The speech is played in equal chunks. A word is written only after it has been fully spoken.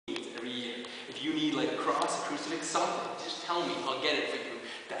cross, a crucifix, something. Just tell me, I'll get it for you.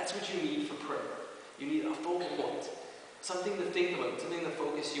 That's what you need for prayer. You need a focal point. Something to think about, something to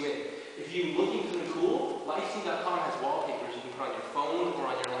focus you in. If you're looking for something cool, lifesy.com has wallpapers you can put on your phone or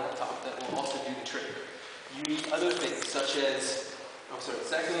on your laptop that will also do the trick. You need other things such as,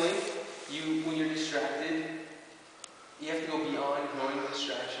 secondly, when you're distracted, you have to go beyond ignoring the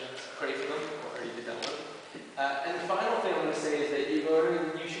distractions, pray for them, or already did that one. And the final thing I'm going to say is that you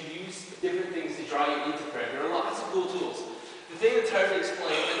should use different things to draw you into prayer. There are lots of cool tools. The thing that's hard to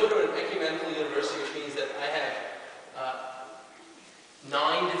explain, I go to an ecumenical university, which means that I have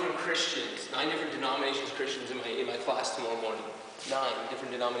 9 different denominations of Christians in my class tomorrow morning. 9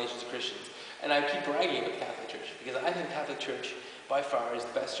 different denominations of Christians. And I keep bragging about the Catholic Church, because I think the Catholic Church, by far, is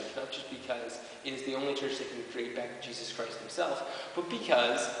the best church, not just because it is the only church that can trace back to Jesus Christ himself, but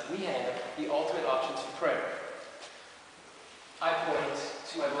because we have the ultimate options for prayer. I point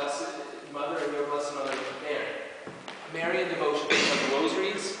to my Blessed Mother and your Blessed Mother, Mary. Marian devotion, because the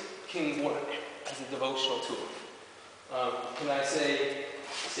rosaries can work as a devotional tool. Can I say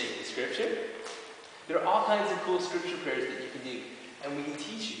the scripture? There are all kinds of cool scripture prayers that you can do, and we can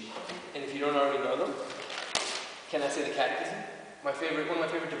teach you. And if you don't already know them, can I say the catechism? One of my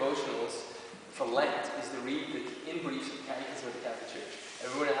favorite devotionals for Lent is to read the in briefs of the Catechism of the Catholic Church.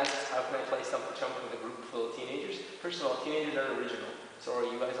 Everyone asks, how can I play Stump the Chump with a group full of teenagers? First of all, teenagers aren't original. Sorry,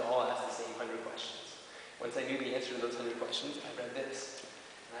 you guys all ask the same 100 questions. Once I knew the answer to those 100 questions, I read this.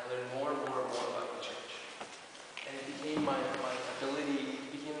 And I learned more and more and more about the church. And it became my ability,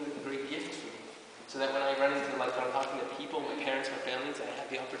 it became a great gift for me. So that when I run into, when I'm talking to people, my parents, my families, I have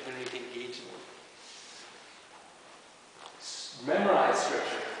the opportunity to engage them. Memorize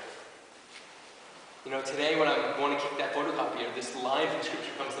scripture. Today when I'm going to kick that photocopier, this line from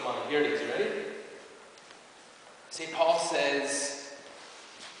scripture comes to mind. Here it is, you ready? St. Paul says,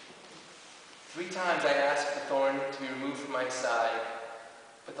 3 times I asked the thorn to be removed from my side,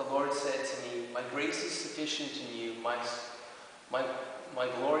 but the Lord said to me, my grace is sufficient in you, my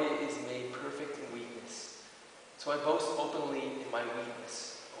glory is made perfect in weakness. So I boast openly in my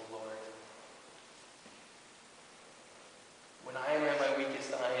weakness, O Lord. When I am at my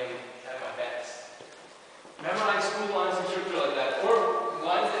weakest, I am at my best. Memorize school lines of scripture like that, or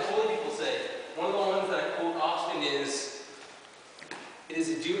lines that holy people say. One of the ones that I quote often is, it is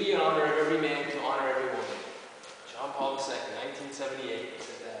a duty and honor of every man to honor every woman. John Paul II, 1978,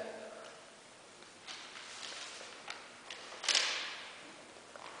 said that.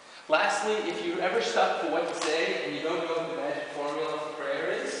 Lastly, if you're ever stuck for what to say and you don't know what the magic formula for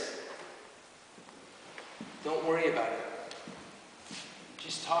prayer is, don't worry about it.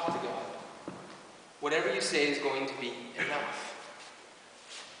 Just talk to God. Whatever you say is going to be enough.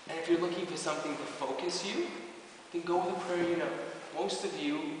 And if you're looking for something to focus you, then go with a prayer you know. Most of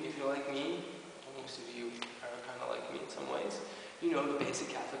you, if you're like me, most of you are kind of like me in some ways, you know the basic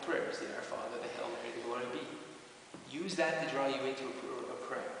Catholic prayers, the Our Father, the Hail Mary, the Glory Be. Use that to draw you into a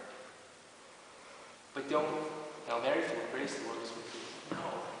prayer. But don't, Hail Mary, full of grace, the Lord is with you. No.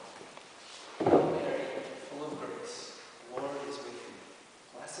 Hail Mary, full of grace, the Lord is with you.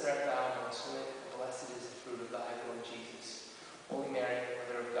 Blessed art thou amongst women, and blessed is the fruit of thy womb, Jesus. Holy Mary,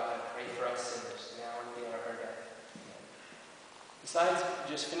 Mother of God, pray for us sinners, now and at the hour of our death. Amen. Besides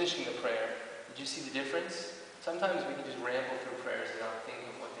just finishing the prayer, did you see the difference? Sometimes we can just ramble through prayers and not think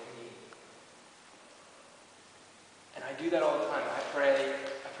of what they mean. And I do that all the time. I pray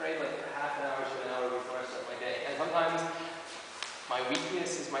like half an hour to an hour before I start my day. And sometimes my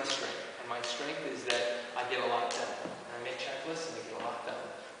weakness is my strength. And my strength is that I get a lot done. And I make checklists and I get a lot done.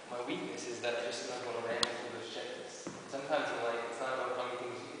 My weakness is that I just not going to ramble through those checklists. Sometimes in life, it's not about how many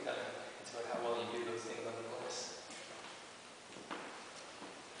things you get done. It's about how well you do those things on the list.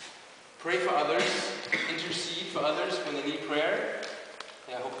 Pray for others. Intercede for others when they need prayer.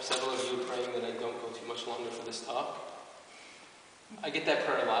 And I hope several of you are praying that I don't go too much longer for this talk. I get that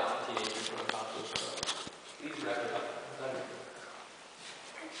prayer a lot from teenagers when I'm talking. Please wrap it up.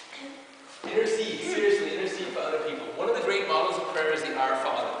 Intercede. Seriously, intercede for other people. One of the great models of prayer is the Our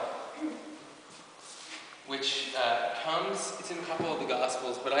Father, which it's in a couple of the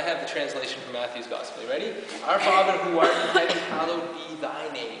Gospels, but I have the translation from Matthew's Gospel. You ready? Our Father who art in heaven, hallowed be thy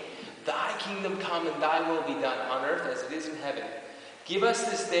name. Thy kingdom come and thy will be done on earth as it is in heaven. Give us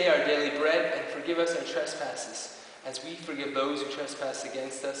this day our daily bread, and forgive us our trespasses, as we forgive those who trespass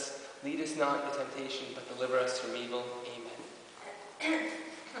against us. Lead us not into temptation, but deliver us from evil. Amen.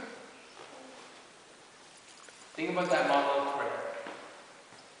 Think about that model of prayer.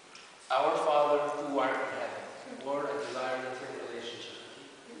 Our Father who art in heaven. Lord, I desire an intimate relationship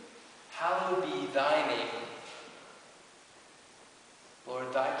with you. Hallowed be thy name.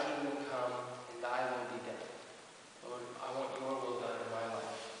 Lord, thy kingdom come and thy will be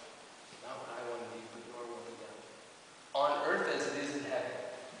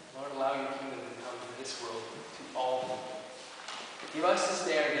Give us this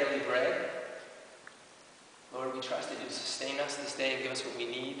day our daily bread. Lord, we trust that you sustain us this day and give us what we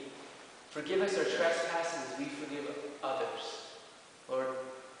need. Forgive us our trespasses as we forgive others. Lord,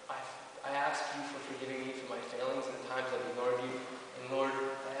 I ask you for forgiving me for my failings and the times I've ignored you. And Lord,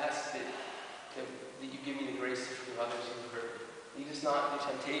 I ask that you give me the grace to forgive others who have hurt me. Lead us not into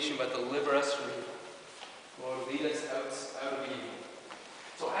temptation, but deliver us from evil. Lord, lead us out of evil.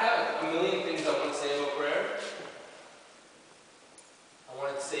 So I have a million things I want to say about prayer. I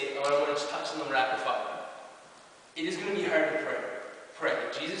want to touch on them rapid fire. It is going to be hard to pray.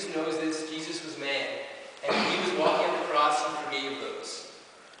 Jesus knows this. Jesus was man. And when he was walking on the cross, he forgave those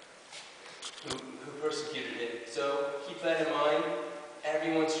who persecuted him. So keep that in mind.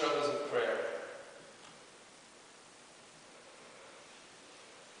 Everyone struggles with prayer.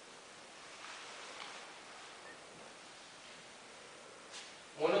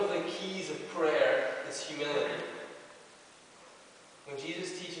 One of the keys of prayer is humility. When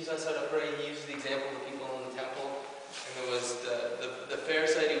Jesus teaches us how to pray, he uses the example of the people in the temple. And there was the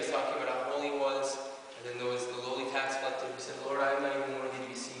Pharisee who was talking about how holy he was. And then there was the lowly tax collector who said, Lord, I am not even worthy to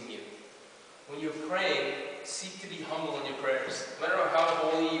be seeing you. When you're praying, seek to be humble in your prayers. No matter how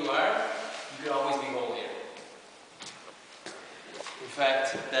holy you are, you could always be holier. In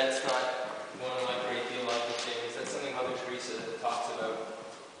fact, that's not one of my great theological things. That's something Mother Teresa talks about.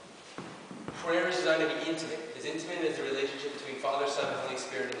 Prayer is designed to be intimate. As intimate as the relationship between Father, Son, and Holy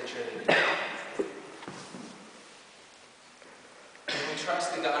Spirit in the Trinity. And we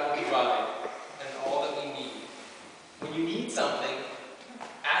trust that God will provide and all that we need. When you need something,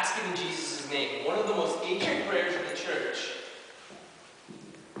 ask it in Jesus' name. One of the most ancient prayers of the church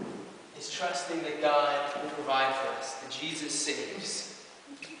is trusting that God will provide for us, that Jesus saves.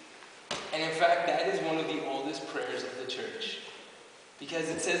 And in fact, that is one of the oldest prayers of the church. Because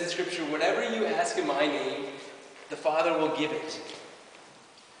it says in Scripture, whatever you ask in my name, the Father will give it.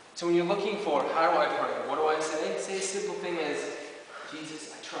 So when you're looking for, how do I pray? What do I say? Say a simple thing as,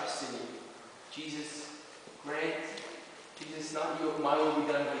 Jesus, I trust in you. Jesus, grant. Jesus, not you, my will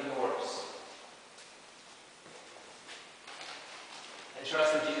be done, but yours. And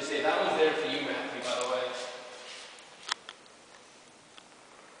trust that Jesus said, that one's there for you, Matthew, by the way.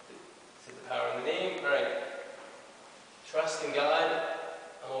 Say the power in the name. All right. Trust in God.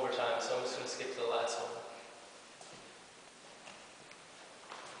 I'm over time, so I'm just going to skip to the last one.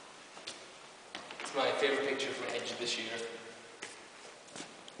 It's my favorite picture from Edge this year.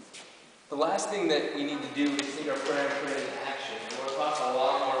 The last thing that we need to do is take our prayer and put it into action. And we'll talk a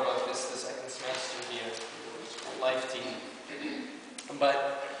lot more about this the second semester here, Life Team.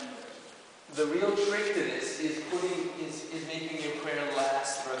 But the real trick to this is making your prayer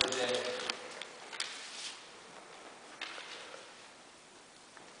last throughout the day.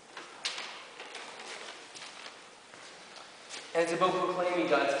 And it's about proclaiming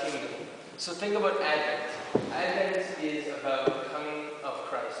God's kingdom. So think about Advent. Advent is about the coming of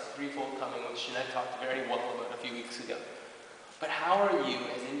Christ, threefold coming, which Jeanette talked very well about a few weeks ago. But how are you,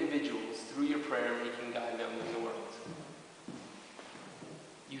 as individuals, through your prayer, making God known in the world?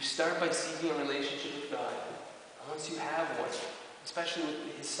 You start by seeking a relationship with God. And once you have one, especially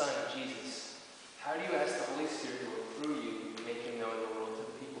with his Son, Jesus, how do you ask the Holy Spirit to work through you to make him known in the world to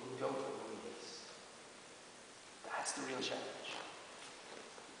the people who don't know who he is? That's the real challenge.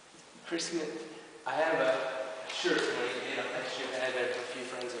 Christmas, I have a shirt when I made up next year to Advent with a few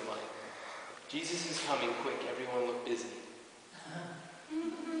friends of mine. Jesus is coming quick, everyone look busy.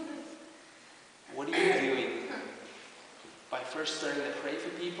 What are you doing by first starting to pray for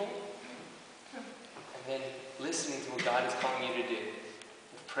people and then listening to what God is calling you to do?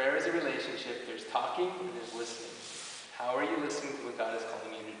 If prayer is a relationship, there's talking and there's listening. How are you listening to what God is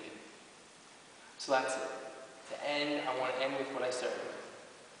calling you to do? So that's it. To end, I want to end with what I started with.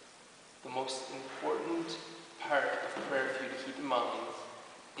 The most important part of prayer for you to keep in mind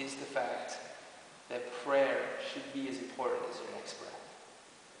is the fact that prayer should be as important as your next breath.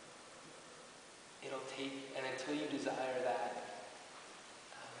 It'll take, and until you desire that,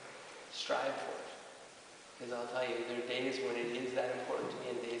 strive for it. Because I'll tell you, there are days when it is that important to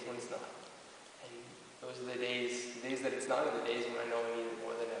me and days when it's not. And those are the days that it's not, are the days when I know I need it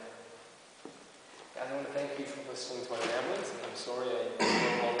more than ever. Guys, I want to thank you for listening to my ramblings, and I'm sorry I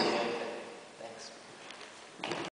went longer than